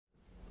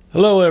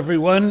Hello,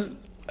 everyone.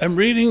 I'm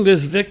reading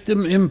this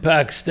victim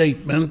impact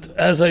statement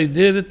as I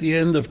did at the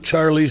end of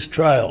Charlie's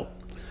trial.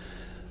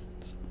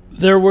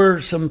 There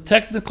were some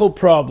technical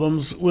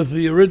problems with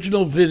the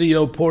original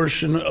video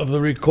portion of the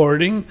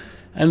recording,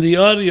 and the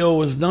audio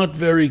was not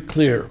very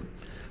clear.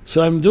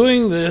 So I'm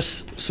doing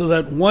this so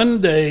that one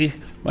day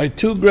my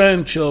two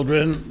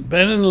grandchildren,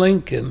 Ben and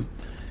Lincoln,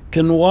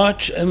 can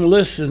watch and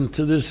listen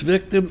to this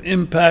victim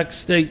impact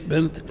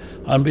statement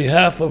on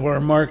behalf of our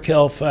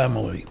Markel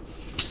family.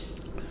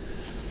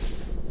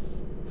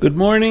 Good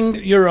morning,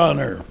 Your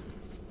Honor.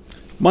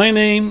 My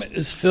name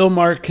is Phil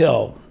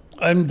Markel.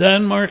 I'm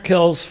Dan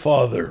Markel's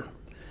father.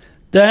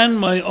 Dan,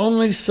 my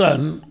only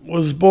son,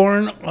 was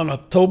born on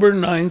October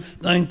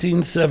 9th,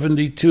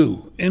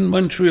 1972, in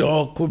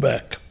Montreal,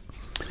 Quebec.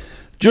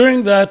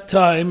 During that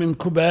time in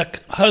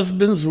Quebec,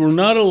 husbands were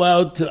not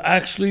allowed to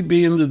actually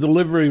be in the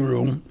delivery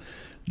room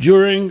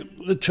during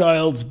the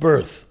child's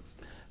birth.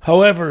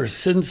 However,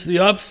 since the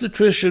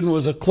obstetrician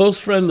was a close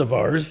friend of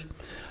ours,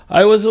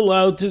 I was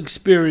allowed to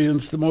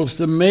experience the most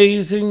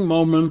amazing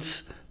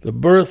moments, the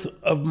birth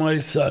of my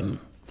son.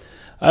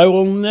 I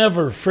will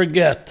never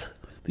forget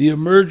the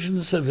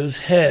emergence of his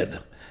head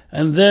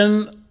and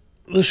then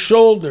the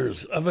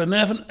shoulders of an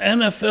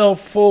NFL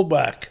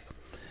fullback,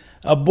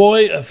 a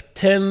boy of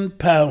 10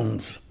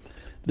 pounds.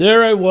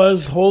 There I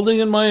was holding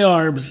in my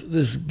arms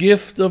this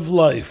gift of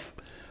life,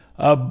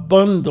 a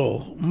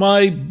bundle,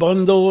 my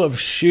bundle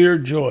of sheer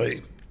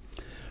joy.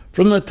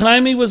 From the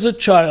time he was a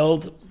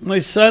child, my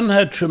son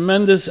had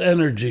tremendous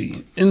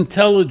energy,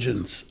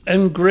 intelligence,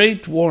 and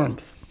great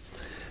warmth.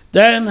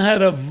 Dan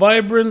had a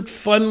vibrant,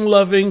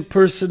 fun-loving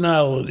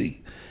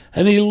personality,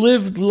 and he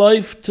lived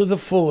life to the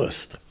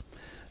fullest.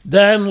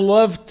 Dan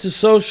loved to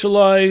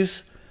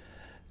socialize,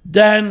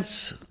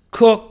 dance,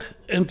 cook,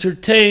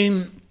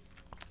 entertain,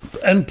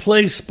 and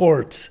play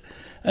sports,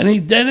 and he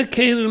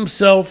dedicated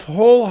himself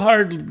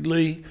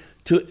wholeheartedly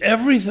to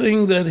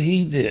everything that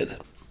he did.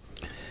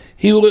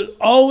 He would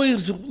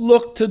always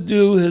look to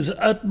do his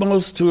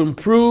utmost to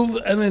improve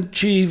and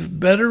achieve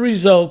better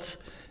results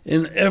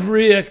in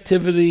every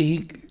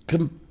activity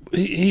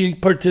he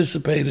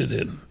participated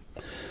in.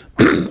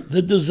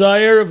 The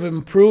desire of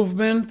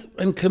improvement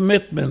and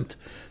commitment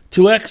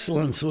to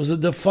excellence was a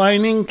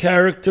defining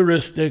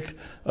characteristic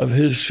of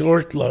his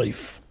short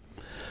life.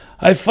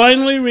 I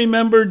fondly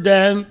remember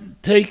Dan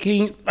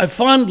taking skiing, I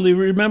fondly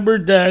remember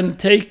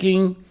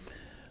taking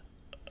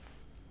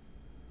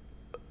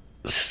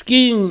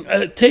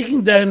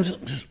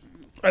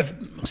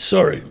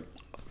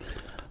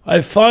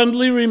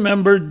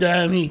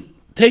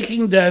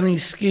Danny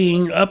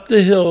skiing up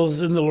the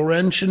hills in the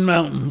Laurentian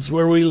Mountains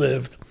where we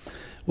lived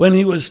when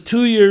he was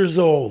 2 years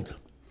old.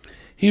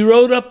 He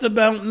rode up the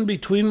mountain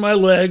between my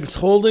legs,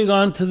 holding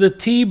on to the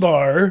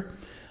T-bar,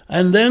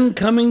 and then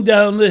coming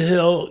down the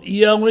hill,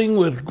 yelling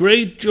with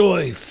great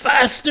joy,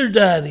 "Faster,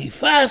 Daddy,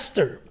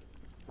 faster!"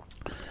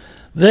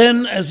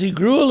 Then, as he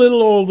grew a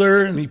little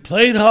older and he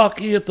played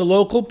hockey at the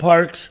local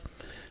parks,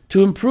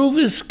 to improve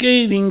his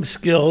skating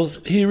skills,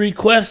 he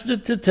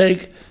requested to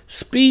take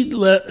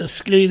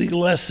skating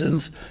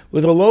lessons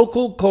with a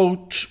local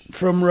coach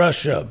from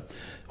Russia,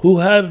 who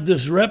had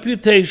this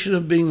reputation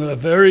of being a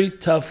very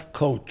tough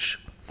coach.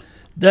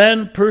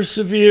 Dan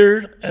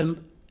persevered, and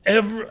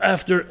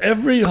after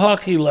every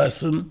hockey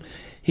lesson,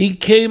 he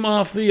came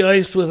off the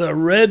ice with a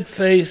red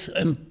face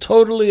and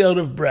totally out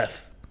of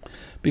breath,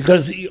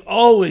 because he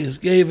always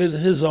gave it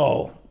his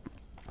all.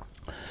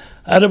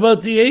 At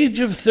about the age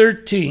of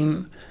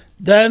 13,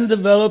 Dan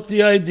developed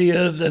the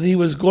idea that he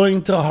was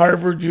going to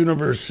Harvard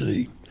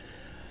University.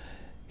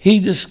 He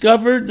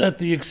discovered that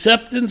the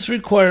acceptance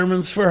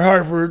requirements for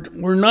Harvard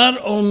were not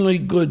only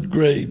good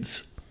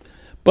grades,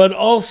 but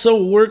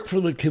also work for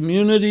the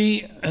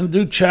community and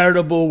do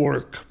charitable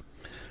work.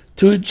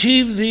 To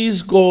achieve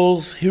these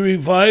goals, he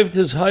revived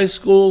his high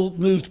school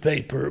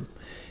newspaper,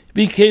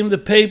 became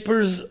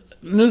the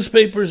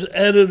newspaper's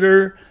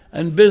editor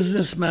and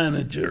business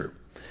manager.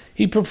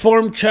 He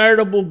performed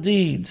charitable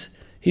deeds.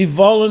 He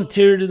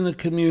volunteered in the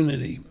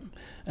community.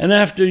 And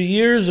after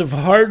years of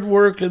hard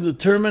work and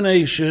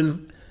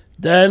determination,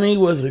 Danny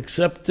was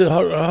accepted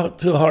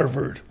to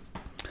Harvard.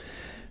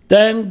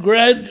 Dan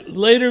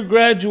later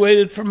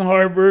graduated from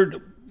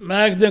Harvard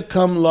magna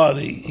cum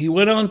laude. He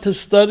went on to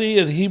study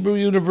at Hebrew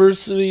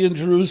University in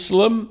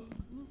Jerusalem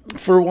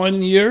for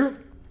 1 year,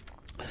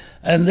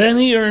 and then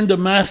he earned a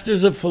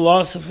Master's of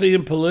Philosophy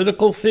and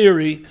Political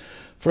Theory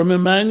from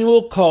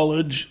Emmanuel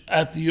College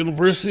at the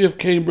University of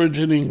Cambridge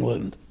in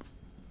England.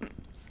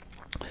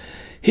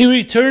 He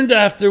returned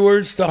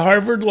afterwards to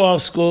Harvard Law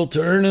School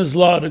to earn his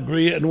law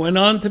degree and went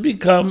on to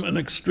become an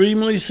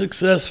extremely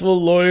successful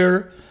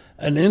lawyer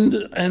and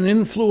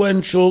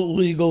influential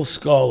legal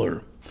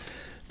scholar.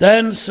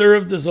 Dan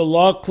served as a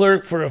law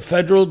clerk for a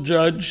federal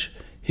judge.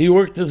 He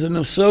worked as an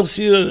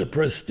associate at a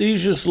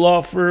prestigious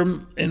law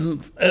firm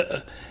in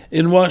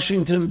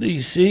Washington,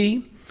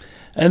 D.C.,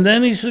 and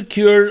then he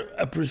secured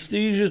a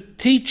prestigious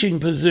teaching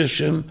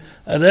position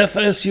at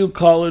FSU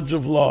College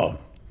of Law.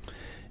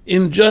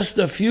 In just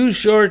a few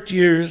short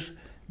years,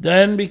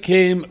 Dan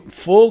became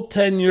full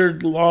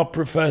tenured law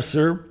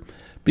professor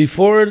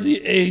before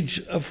the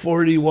age of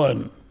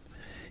 41.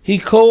 He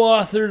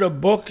co-authored a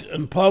book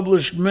and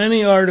published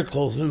many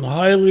articles in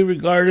highly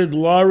regarded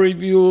law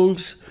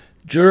reviews,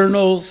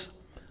 journals,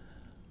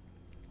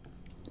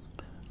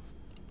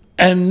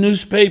 and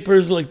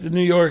newspapers like the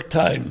New York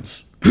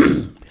Times.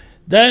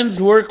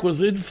 Dan's work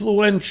was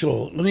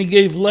influential, and he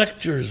gave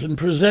lectures and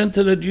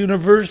presented at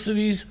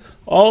universities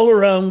all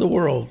around the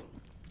world.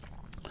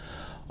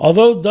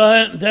 Although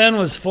Dan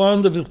was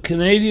fond of his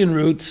Canadian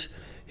roots,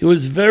 he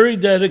was very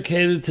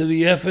dedicated to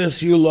the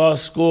FSU Law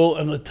School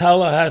and the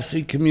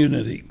Tallahassee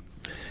community.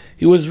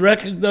 He was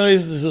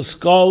recognized as a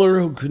scholar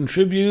who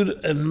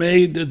contributed and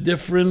made a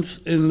difference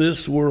in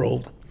this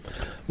world.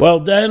 While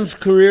Dan's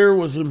career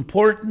was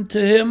important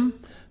to him,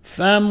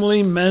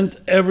 family meant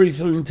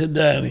everything to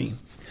Danny.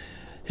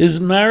 His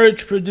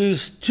marriage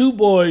produced two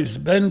boys,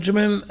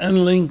 Benjamin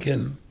and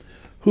Lincoln,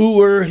 who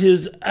were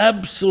his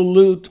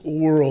absolute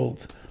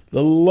world,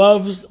 the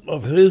loves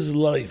of his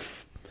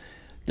life.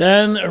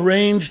 Dan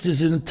arranged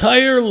his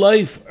entire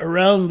life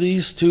around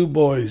these two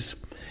boys.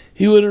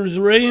 He would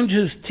arrange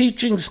his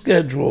teaching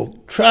schedule,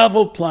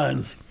 travel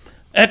plans,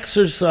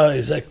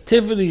 exercise,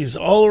 activities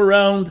all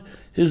around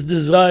his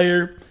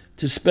desire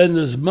to spend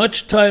as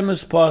much time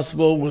as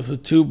possible with the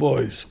two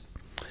boys.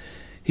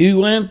 He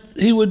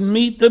would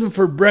meet them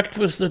for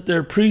breakfast at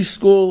their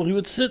preschool. He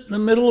would sit in the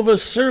middle of a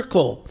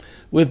circle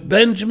with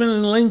Benjamin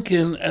and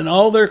Lincoln and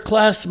all their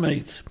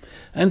classmates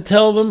and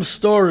tell them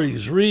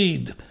stories,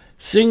 read,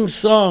 sing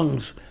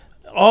songs,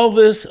 all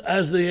this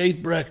as they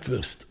ate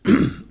breakfast.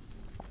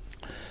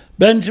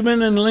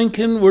 Benjamin and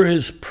Lincoln were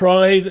his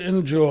pride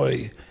and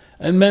joy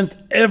and meant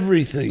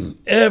everything,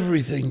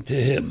 everything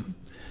to him.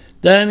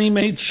 Danny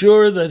made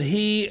sure that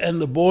he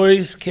and the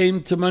boys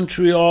came to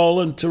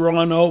Montreal and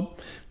Toronto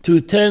to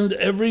attend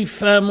every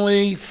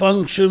family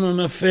function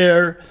and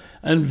affair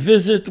and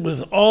visit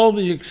with all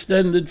the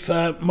extended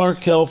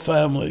Markel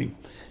family,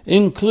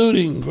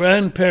 including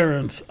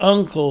grandparents,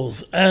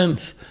 uncles,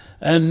 aunts,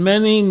 and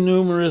many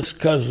numerous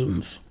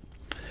cousins.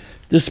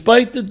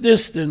 Despite the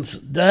distance,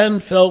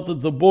 Dan felt that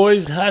the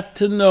boys had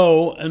to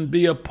know and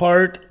be a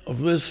part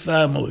of this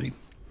family.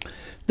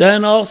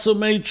 Dan also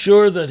made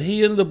sure that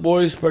he and the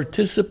boys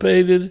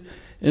participated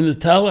in the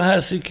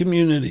Tallahassee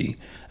community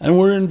and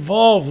were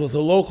involved with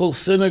the local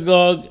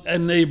synagogue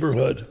and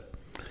neighborhood.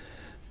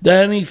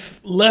 Danny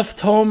left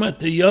home at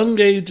the young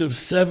age of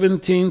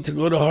 17 to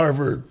go to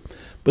Harvard,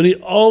 but he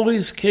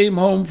always came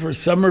home for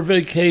summer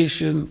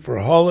vacation, for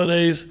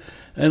holidays,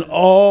 and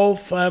all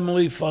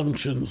family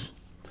functions.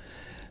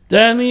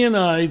 Danny and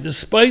I,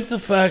 despite the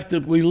fact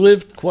that we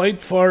lived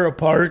quite far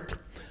apart,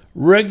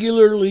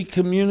 regularly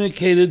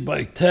communicated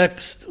by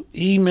text,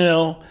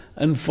 email,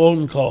 and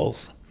phone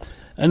calls.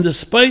 And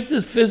despite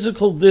the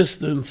physical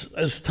distance,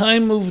 as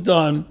time moved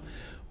on,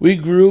 we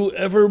grew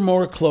ever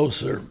more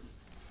closer.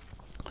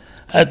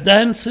 At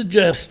Dan's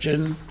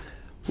suggestion,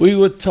 we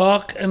would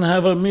talk and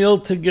have a meal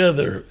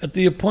together. At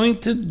the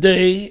appointed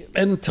day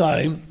and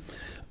time,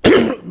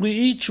 we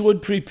each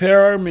would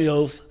prepare our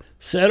meals,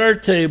 set our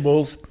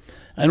tables,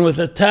 and with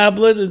a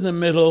tablet in the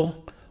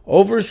middle,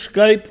 over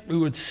Skype, we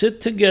would sit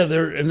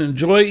together and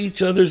enjoy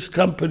each other's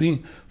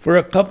company for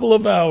a couple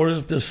of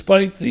hours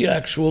despite the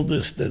actual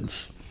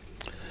distance.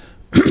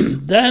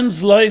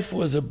 Dan's life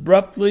was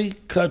abruptly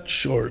cut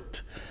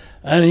short,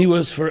 and he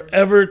was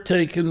forever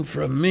taken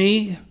from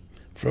me,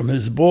 from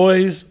his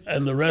boys,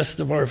 and the rest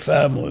of our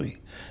family,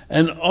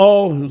 and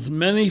all his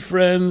many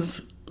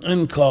friends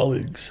and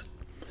colleagues.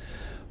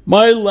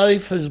 My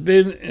life has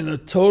been in a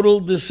total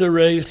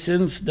disarray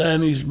since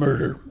Danny's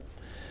murder.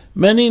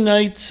 Many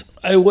nights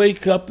I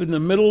wake up in the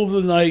middle of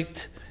the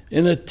night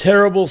in a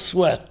terrible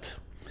sweat,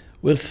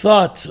 with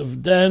thoughts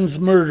of Dan's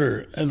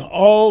murder and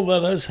all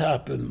that has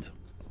happened.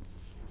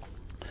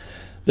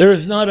 There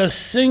is not a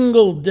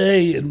single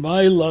day in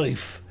my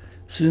life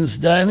since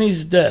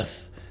Danny's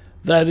death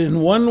that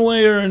in one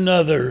way or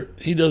another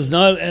he does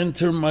not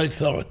enter my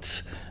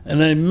thoughts,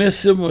 and I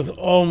miss him with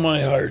all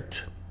my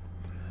heart.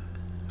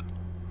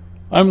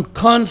 I'm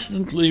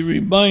constantly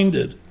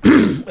reminded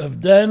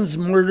of Dan's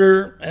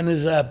murder and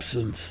his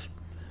absence.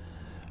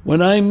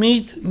 When I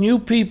meet new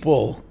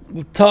people,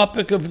 the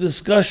topic of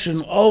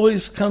discussion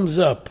always comes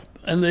up,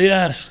 and they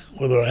ask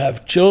whether I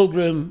have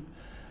children.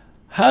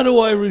 How do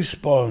I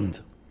respond?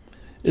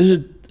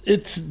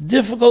 It's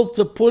difficult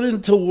to put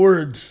into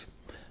words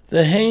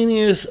the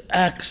heinous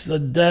acts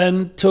that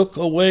Dan took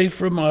away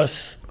from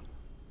us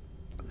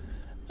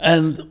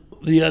and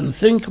the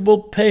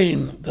unthinkable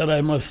pain that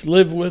I must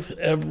live with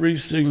every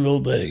single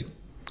day.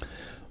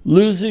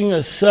 Losing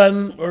a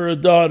son or a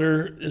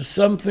daughter is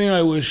something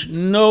I wish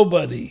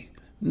nobody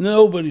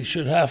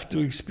should have to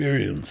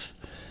experience.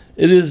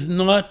 It is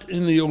not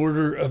in the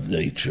order of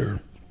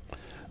nature.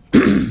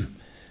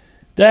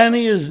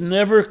 Danny is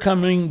never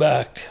coming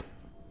back.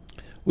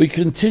 We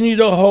continue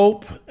to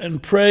hope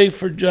and pray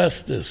for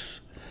justice,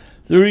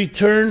 the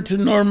return to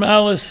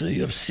normalcy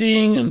of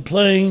seeing and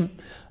playing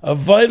a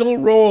vital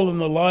role in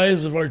the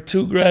lives of our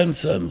two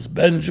grandsons,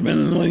 Benjamin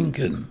and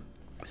Lincoln.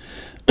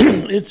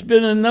 It's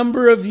been a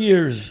number of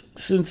years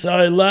since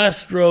I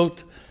last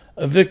wrote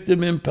a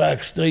victim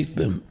impact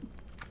statement,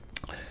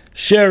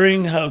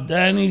 sharing how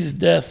Danny's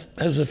death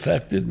has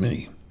affected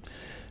me.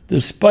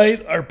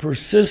 Despite our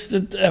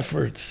persistent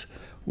efforts,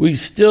 we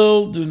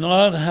still do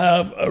not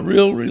have a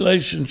real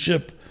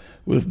relationship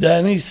with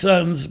Danny's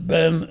sons,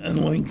 Ben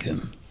and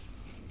Lincoln.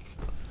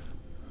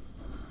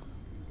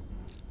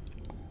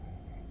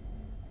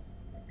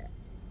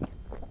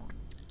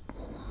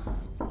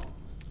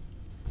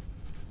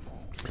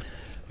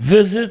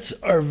 Visits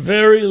are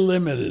very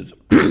limited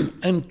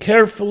and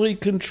carefully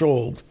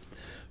controlled.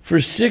 For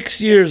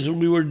 6 years,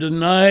 we were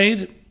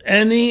denied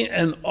any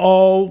and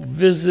all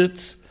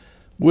visits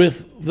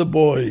with the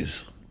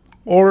boys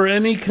or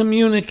any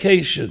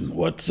communication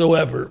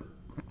whatsoever.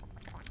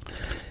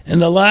 In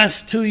the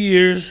last 2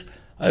 years,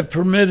 I've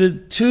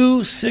permitted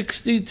 2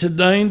 60 to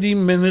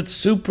 90-minute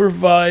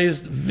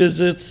supervised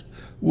visits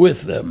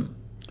with them.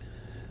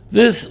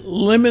 This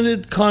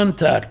limited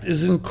contact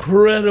is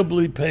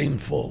incredibly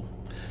painful,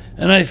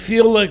 and I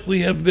feel like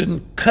we have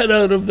been cut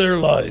out of their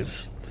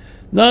lives.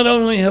 Not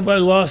only have I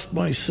lost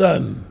my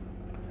son,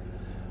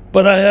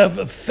 but I have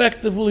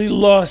effectively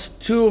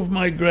lost 2 of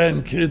my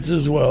grandkids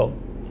as well.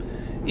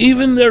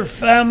 Even their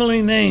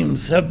family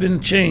names have been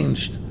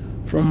changed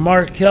from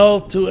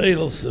Markel to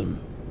Adelson.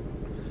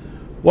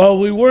 While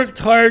we worked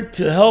hard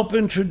to help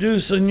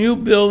introduce a new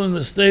bill in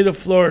the state of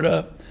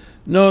Florida,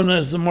 known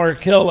as the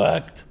Markel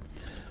Act,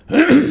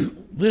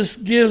 this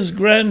gives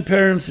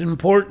grandparents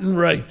important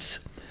rights.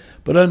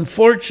 But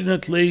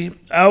unfortunately,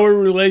 our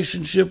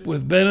relationship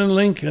with Ben and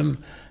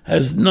Lincoln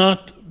has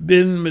not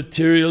been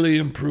materially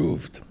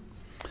improved.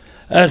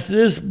 As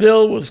this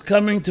bill was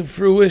coming to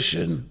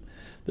fruition,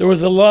 there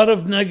was a lot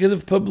of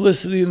negative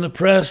publicity in the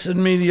press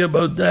and media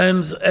about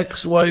Dan's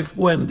ex-wife,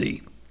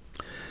 Wendy.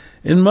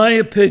 In my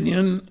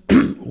opinion,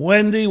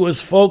 Wendy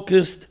was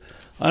focused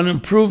on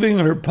improving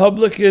her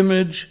public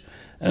image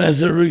and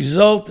as a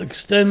result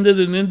extended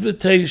an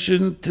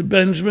invitation to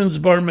Benjamin's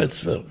bar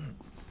mitzvah.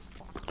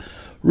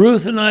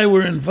 Ruth and I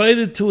were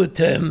invited to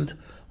attend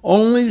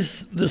only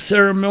the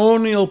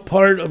ceremonial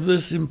part of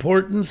this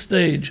important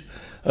stage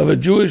of a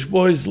Jewish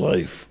boy's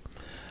life,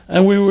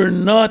 and we were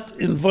not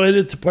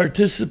invited to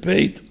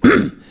participate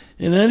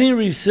in any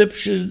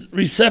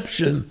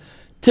reception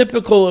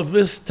typical of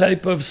this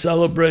type of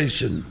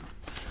celebration.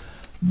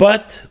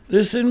 But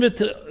this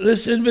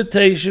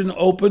invitation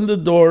opened the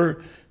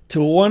door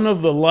to one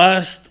of the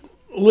last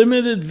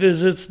limited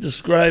visits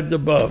described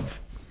above.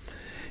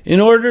 In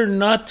order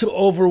not to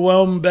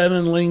overwhelm Ben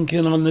and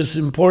Lincoln on this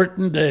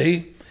important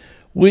day,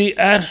 we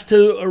asked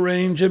to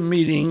arrange a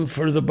meeting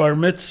for the bar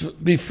mitzvah,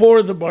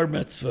 before the bar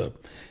mitzvah,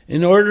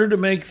 in order to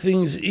make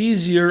things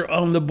easier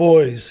on the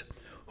boys,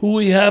 who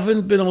we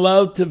haven't been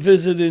allowed to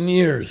visit in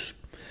years.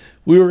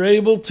 We were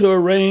able to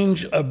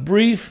arrange a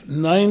brief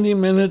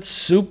 90-minute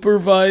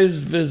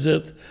supervised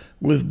visit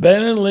with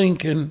Ben and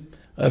Lincoln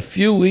a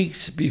few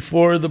weeks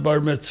before the bar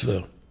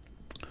mitzvah.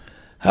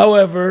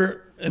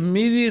 However,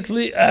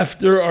 immediately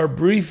after our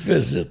brief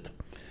visit,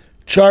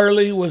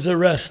 Charlie was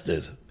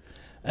arrested,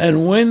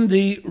 and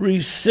Wendy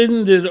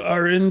rescinded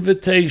our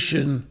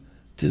invitation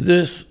to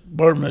this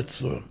bar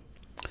mitzvah.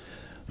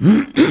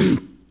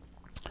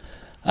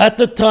 At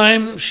the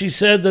time, she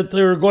said that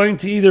they were going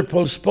to either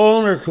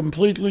postpone or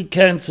completely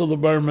cancel the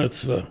bar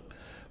mitzvah,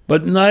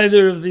 but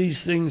neither of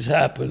these things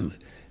happened.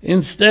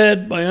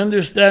 Instead, my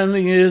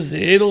understanding is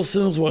the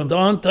Adelsons went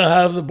on to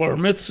have the bar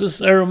mitzvah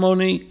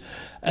ceremony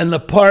and the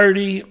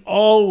party,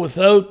 all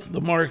without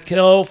the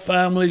Markel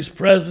family's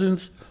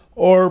presence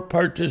or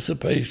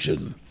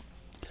participation.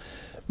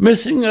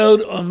 Missing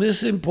out on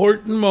this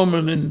important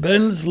moment in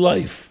Ben's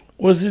life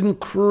was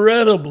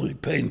incredibly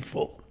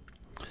painful.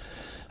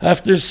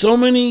 After so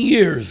many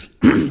years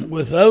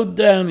without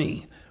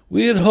Danny,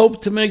 we had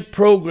hoped to make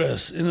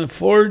progress in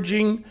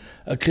forging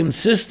a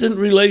consistent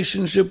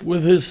relationship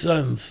with his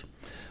sons,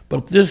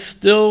 but this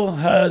still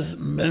has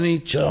many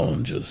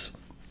challenges.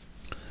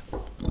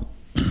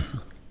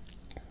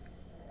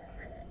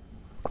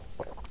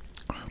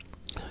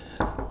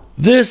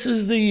 This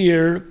is the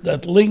year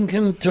that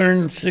Lincoln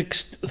turned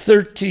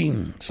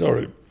 13,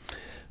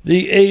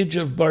 the age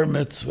of bar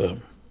mitzvah.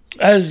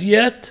 As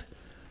yet,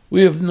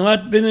 we have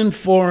not been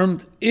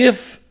informed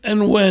if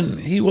and when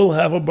he will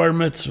have a bar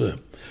mitzvah,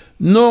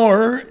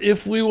 nor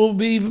if we will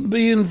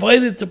be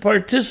invited to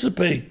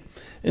participate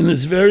in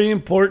this very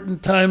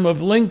important time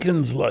of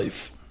Lincoln's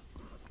life.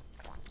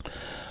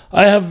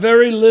 I have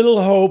very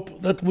little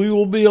hope that we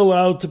will be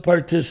allowed to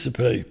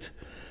participate.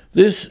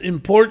 This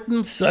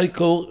important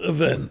cycle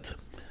event.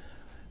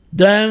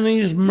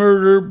 Danny's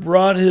murder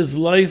brought his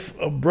life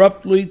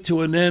abruptly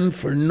to an end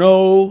for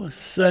no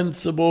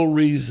sensible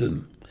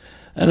reason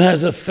and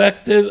has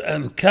affected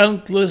a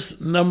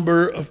countless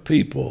number of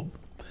people.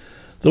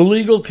 The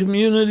legal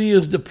community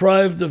is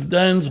deprived of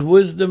Dan's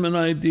wisdom and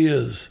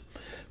ideas,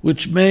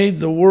 which made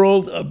the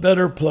world a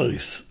better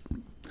place.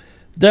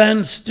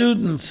 Dan's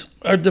students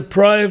are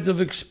deprived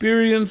of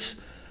experience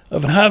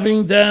of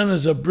having Dan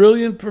as a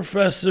brilliant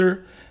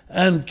professor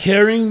and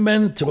caring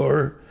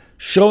mentor,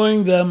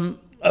 showing them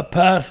a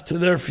path to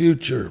their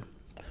future.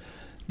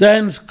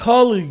 Dan's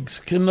colleagues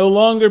can no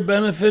longer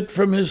benefit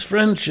from his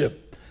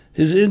friendship,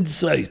 his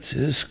insights,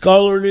 his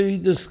scholarly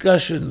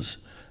discussions,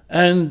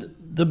 and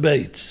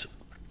debates.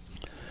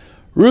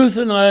 Ruth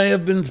and I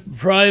have been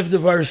deprived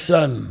of our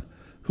son,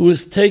 who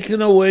was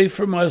taken away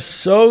from us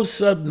so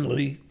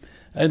suddenly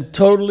and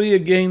totally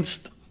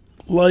against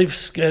life's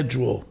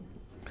schedule.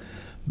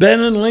 Ben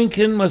and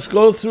Lincoln must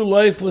go through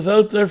life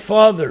without their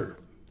father,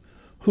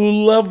 who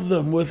loved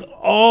them with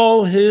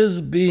all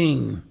his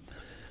being.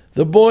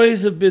 The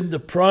boys have been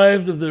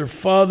deprived of their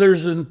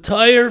father's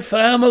entire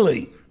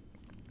family.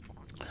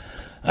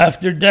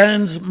 After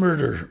Dan's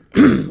murder,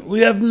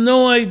 we have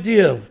no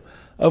idea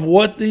of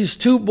what these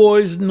two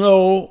boys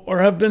know or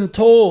have been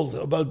told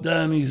about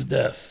Danny's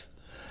death.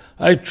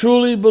 I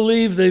truly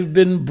believe they've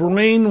been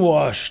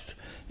brainwashed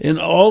in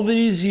all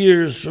these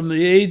years from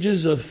the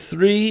ages of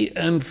 3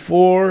 and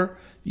 4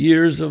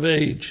 years of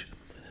age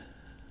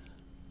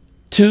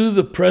to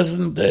the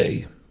present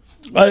day.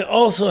 I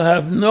also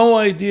have no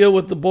idea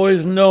what the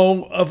boys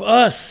know of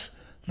us,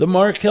 the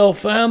Markel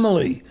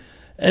family,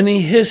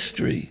 any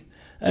history,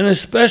 and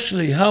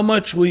especially how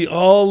much we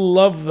all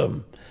love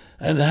them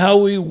and how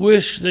we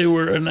wish they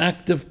were an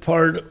active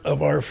part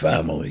of our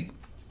family.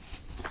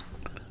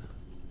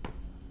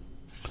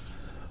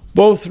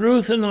 Both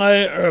Ruth and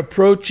I are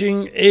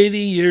approaching 80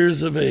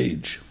 years of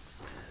age.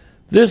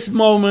 At this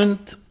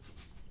moment,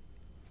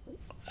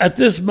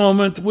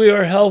 we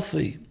are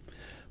healthy,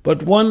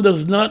 but one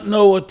does not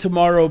know what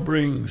tomorrow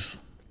brings.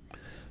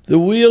 The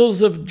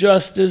wheels of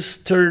justice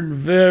turn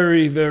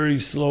very, very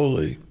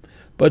slowly,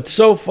 but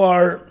so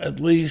far,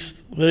 at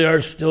least, they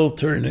are still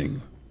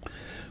turning.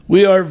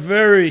 We are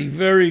very,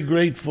 very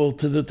grateful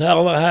to the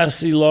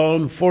Tallahassee law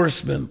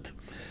enforcement,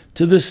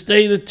 to the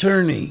state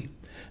attorney,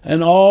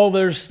 and all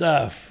their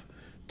staff,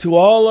 to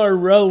all our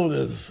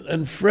relatives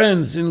and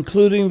friends,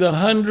 including the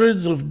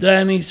hundreds of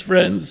Danny's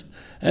friends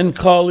and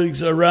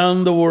colleagues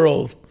around the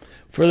world,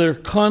 for their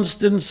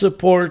constant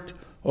support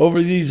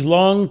over these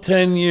long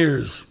 10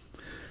 years.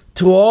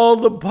 To all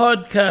the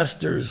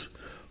podcasters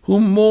who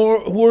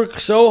work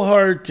so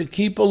hard to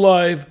keep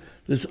alive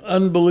this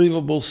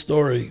unbelievable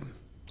story.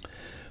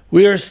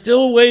 We are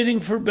still waiting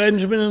for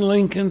Benjamin and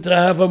Lincoln to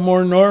have a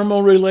more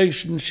normal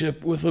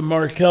relationship with the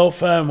Markel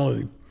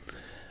family,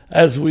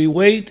 as we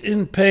wait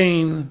in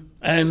pain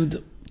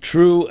and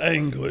true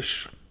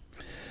anguish.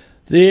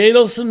 The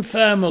Adelson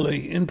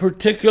family, in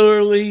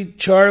particularly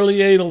Charlie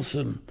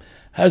Adelson,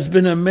 has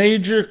been a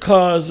major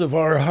cause of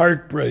our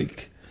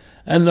heartbreak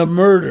and the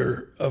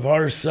murder of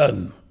our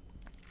son,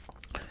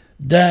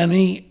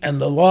 Danny,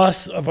 and the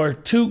loss of our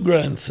 2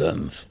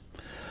 grandsons.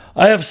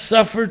 I have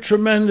suffered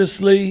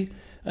tremendously,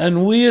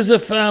 and we as a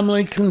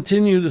family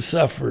continue to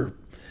suffer.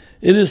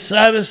 It is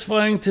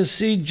satisfying to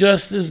see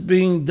justice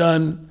being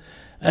done,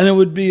 and it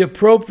would be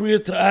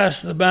appropriate to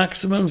ask the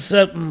maximum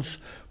sentence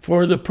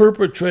for the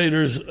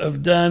perpetrators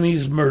of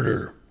Danny's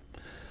murder.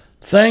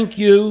 Thank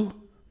you.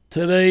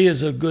 Today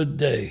is a good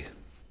day.